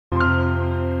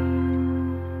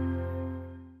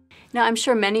Now, I'm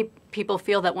sure many people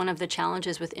feel that one of the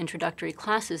challenges with introductory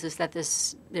classes is that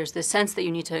there's this sense that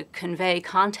you need to convey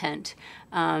content,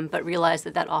 but realize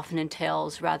that that often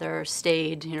entails rather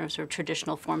staid, sort of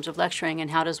traditional forms of lecturing.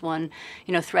 And how does one,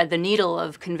 thread the needle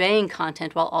of conveying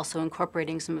content while also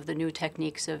incorporating some of the new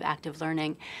techniques of active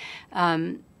learning?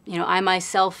 I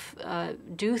myself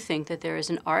do think that there is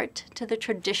an art to the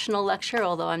traditional lecture,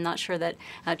 although I'm not sure that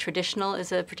traditional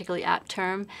is a particularly apt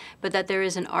term, but that there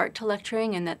is an art to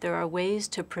lecturing and that there are ways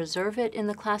to preserve it in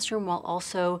the classroom while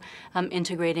also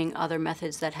integrating other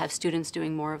methods that have students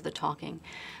doing more of the talking.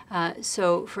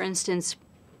 So, for instance,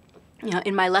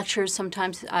 in my lectures,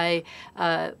 sometimes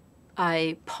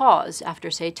I pause after,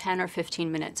 say, 10 or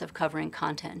 15 minutes of covering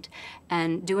content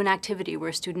and do an activity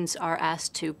where students are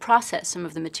asked to process some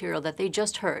of the material that they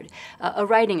just heard. A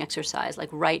writing exercise like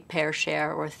write, pair,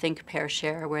 share, or think, pair,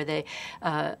 share, where they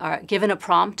are given a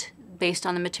prompt based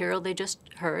on the material they just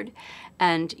heard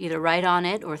and either write on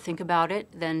it or think about it,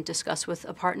 then discuss with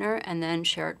a partner, and then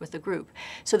share it with the group.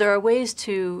 So there are ways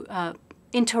to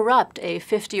interrupt a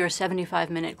 50 or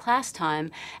 75-minute class time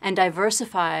and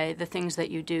diversify the things that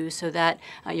you do so that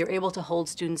you're able to hold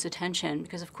students' attention,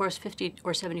 because of course 50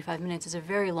 or 75 minutes is a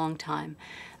very long time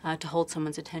to hold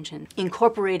someone's attention.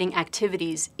 Incorporating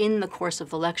activities in the course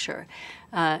of the lecture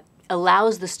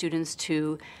allows the students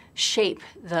to shape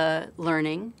the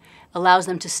learning, allows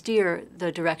them to steer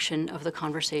the direction of the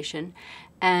conversation,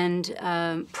 and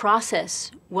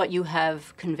process what you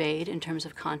have conveyed in terms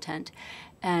of content,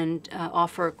 and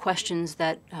offer questions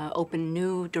that open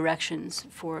new directions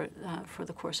for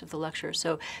the course of the lecture.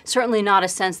 So certainly not a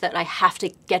sense that I have to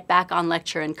get back on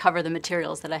lecture and cover the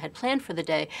materials that I had planned for the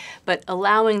day, but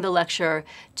allowing the lecture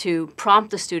to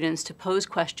prompt the students to pose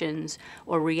questions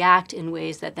or react in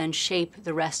ways that then shape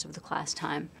the rest of the class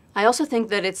time. I also think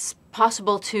that it's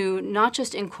possible to not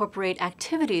just incorporate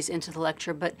activities into the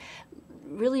lecture, but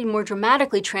really more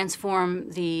dramatically transform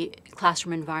the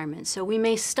classroom environment. So we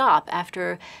may stop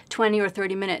after 20 or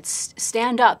 30 minutes,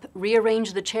 stand up,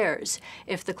 rearrange the chairs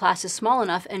if the class is small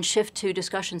enough, and shift to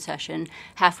discussion session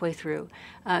halfway through.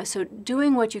 So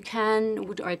doing what you can,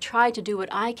 or I try to do what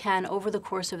I can over the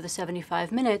course of the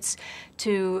 75 minutes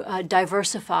to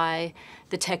diversify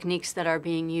the techniques that are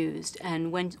being used.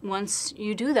 And once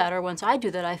you do that, or once I do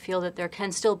that, I feel that there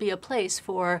can still be a place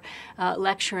for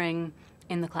lecturing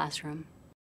in the classroom.